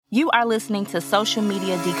You are listening to Social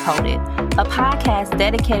Media Decoded, a podcast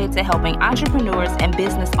dedicated to helping entrepreneurs and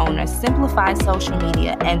business owners simplify social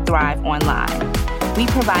media and thrive online. We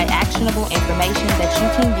provide actionable information that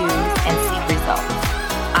you can use and see results.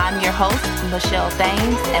 I'm your host, Michelle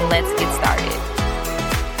Thames, and let's get started.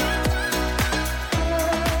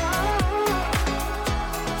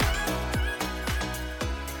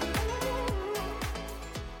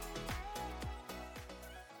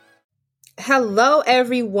 Hello,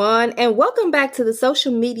 everyone, and welcome back to the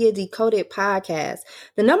Social Media Decoded podcast,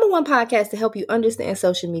 the number one podcast to help you understand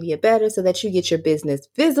social media better so that you get your business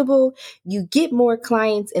visible, you get more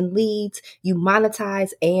clients and leads, you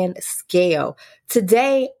monetize and scale.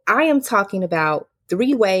 Today, I am talking about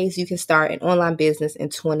 3 ways you can start an online business in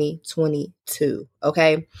 2022,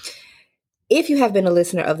 okay? If you have been a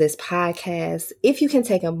listener of this podcast, if you can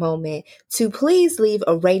take a moment to please leave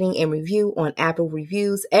a rating and review on Apple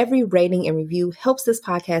Reviews. Every rating and review helps this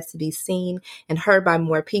podcast to be seen and heard by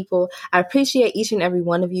more people. I appreciate each and every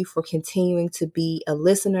one of you for continuing to be a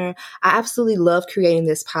listener. I absolutely love creating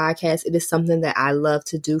this podcast. It is something that I love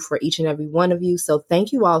to do for each and every one of you. So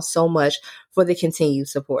thank you all so much for the continued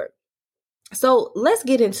support. So let's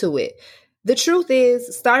get into it. The truth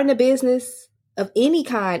is, starting a business of any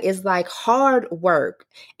kind is like hard work.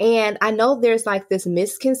 And I know there's like this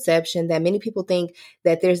misconception that many people think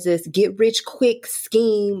that there's this get rich quick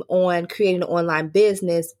scheme on creating an online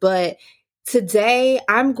business. But today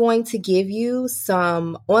I'm going to give you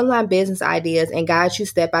some online business ideas and guide you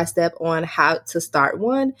step by step on how to start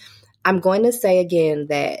one. I'm going to say again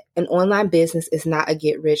that an online business is not a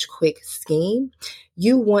get rich quick scheme.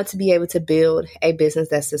 You want to be able to build a business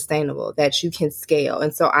that's sustainable, that you can scale.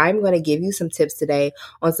 And so I'm going to give you some tips today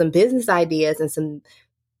on some business ideas and some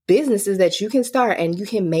businesses that you can start and you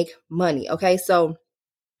can make money. Okay. So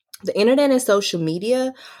the internet and social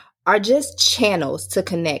media are just channels to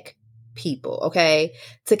connect people, okay?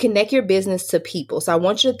 To connect your business to people. So I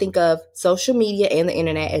want you to think of social media and the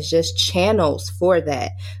internet as just channels for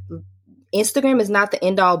that. Instagram is not the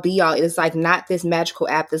end all be all. It's like not this magical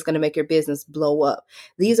app that's going to make your business blow up.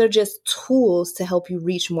 These are just tools to help you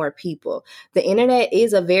reach more people. The internet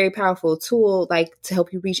is a very powerful tool, like to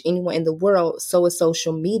help you reach anyone in the world. So is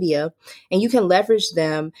social media, and you can leverage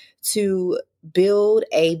them to build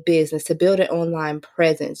a business, to build an online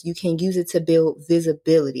presence. You can use it to build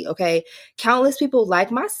visibility, okay? Countless people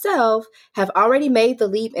like myself have already made the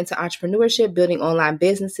leap into entrepreneurship, building online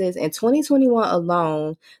businesses. In 2021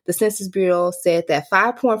 alone, the Census Bureau said that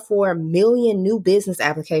 5.4 million new business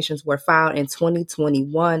applications were filed in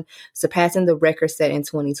 2021, surpassing the record set in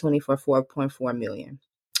 2020 for 4.4 million.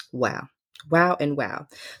 Wow. Wow and wow.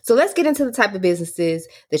 So let's get into the type of businesses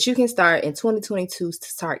that you can start in 2022 to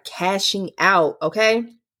start cashing out, okay?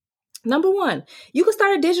 Number 1, you can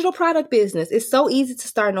start a digital product business. It's so easy to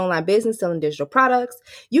start an online business selling digital products.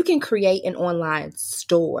 You can create an online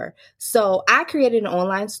store. So I created an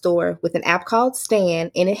online store with an app called Stan,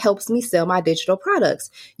 and it helps me sell my digital products.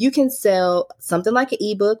 You can sell something like an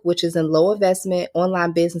ebook, which is a low investment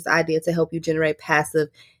online business idea to help you generate passive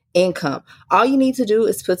income. All you need to do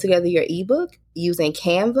is put together your ebook using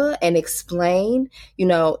Canva and explain, in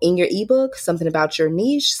your ebook, something about your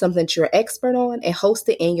niche, something that you're an expert on, and host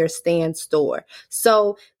it in your Stan store.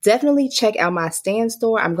 So definitely check out my Stan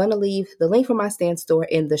store. I'm going to leave the link for my Stan store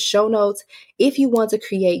in the show notes. If you want to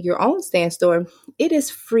create your own Stan store, it is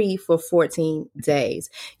free for 14 days.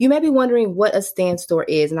 You may be wondering what a Stan store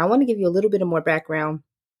is, and I want to give you a little bit of more background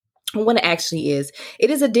on what it actually is. It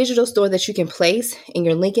is a digital store that you can place in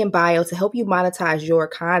your link in bio to help you monetize your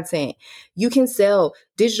content. You can sell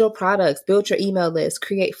digital products, build your email list,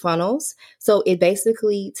 create funnels. So it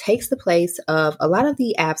basically takes the place of a lot of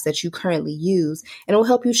the apps that you currently use, and it will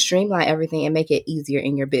help you streamline everything and make it easier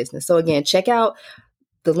in your business. So again, check out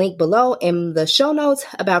the link below in the show notes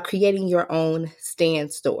about creating your own Stan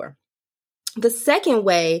store. The second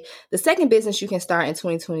business you can start in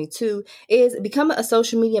 2022 is become a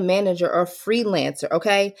social media manager or freelancer,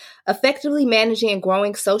 okay? Effectively managing and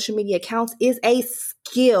growing social media accounts is a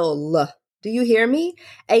skill. Do you hear me?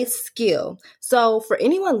 A skill. So for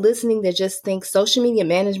anyone listening that just thinks social media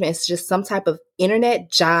management is just some type of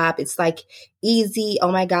internet job, it's like easy,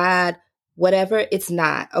 oh my God, whatever, it's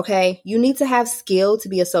not, okay? You need to have skill to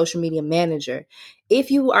be a social media manager. If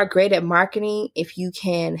you are great at marketing, if you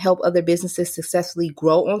can help other businesses successfully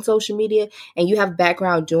grow on social media and you have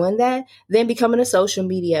background doing that, then becoming a social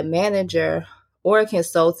media manager or a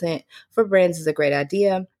consultant for brands is a great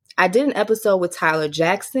idea. I did an episode with Tyler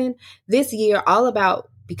Jackson this year all about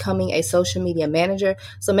becoming a social media manager.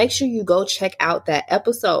 So make sure you go check out that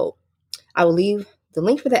episode. I will leave the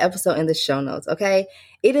link for the episode in the show notes, okay?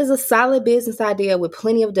 It is a solid business idea with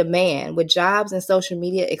plenty of demand, with jobs and social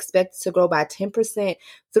media expected to grow by 10%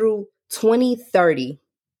 through 2030.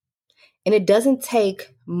 And it doesn't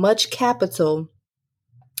take much capital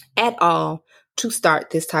at all to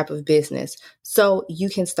start this type of business. So you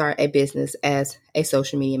can start a business as a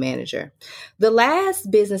social media manager. The last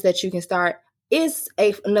business that you can start is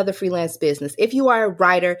another freelance business. If you are a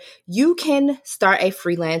writer, you can start a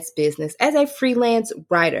freelance business as a freelance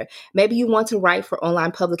writer. Maybe you want to write for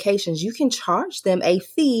online publications. You can charge them a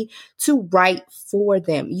fee to write for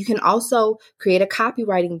them. You can also create a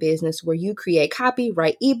copywriting business where you create copy,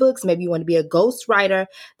 write ebooks. Maybe you want to be a ghostwriter.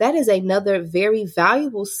 That is another very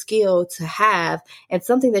valuable skill to have and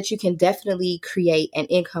something that you can definitely create an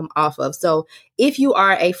income off of. So if you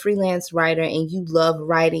are a freelance writer and you love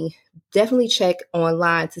writing, definitely check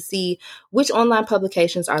online to see which online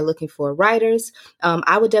publications are looking for writers.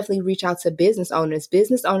 I would definitely reach out to business owners.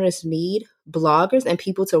 Business owners need bloggers and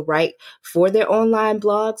people to write for their online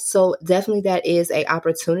blogs. So definitely that is an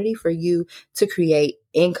opportunity for you to create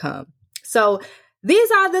income. So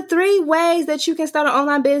these are the 3 ways that you can start an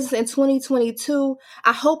online business in 2022.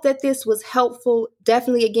 I hope that this was helpful.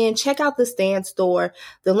 Definitely, again, check out the Stan Store.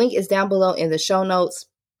 The link is down below in the show notes.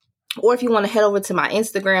 Or if you want to head over to my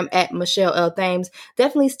Instagram at Michelle L. Thames,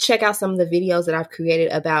 definitely check out some of the videos that I've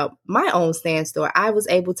created about my own Stan Store. I was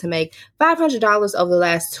able to make $500 over the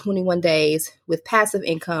last 21 days with passive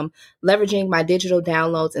income, leveraging my digital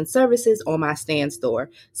downloads and services on my Stan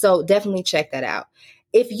Store. So definitely check that out.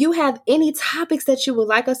 If you have any topics that you would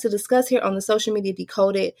like us to discuss here on the Social Media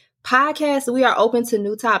Decoded podcast, we are open to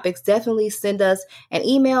new topics. Definitely send us an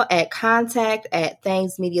email at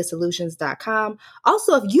contact@thamesmediasolutions.com.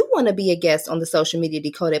 Also, if you want to be a guest on the Social Media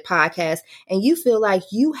Decoded podcast and you feel like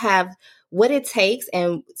you have what it takes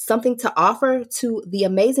and something to offer to the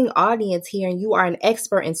amazing audience here, and you are an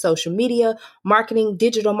expert in social media, marketing,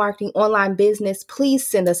 digital marketing, online business, please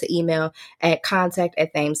send us an email at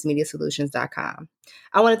contact@thamesmediasolutions.com.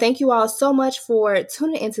 I want to thank you all so much for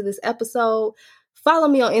tuning into this episode. Follow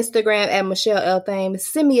me on Instagram at Michelle L. Thames.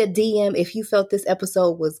 Send me a DM if you felt this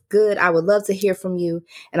episode was good. I would love to hear from you,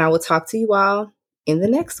 and I will talk to you all in the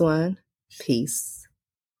next one. Peace.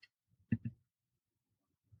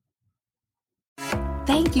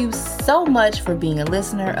 Thank you so much for being a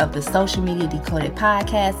listener of the Social Media Decoded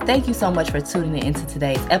podcast. Thank you so much for tuning into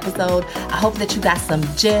today's episode. I hope that you got some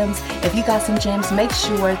gems. If you got some gems, make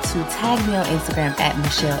sure to tag me on Instagram at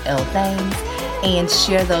Michelle L. Thames and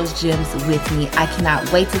share those gems with me. I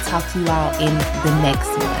cannot wait to talk to you all in the next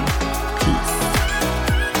one. Peace.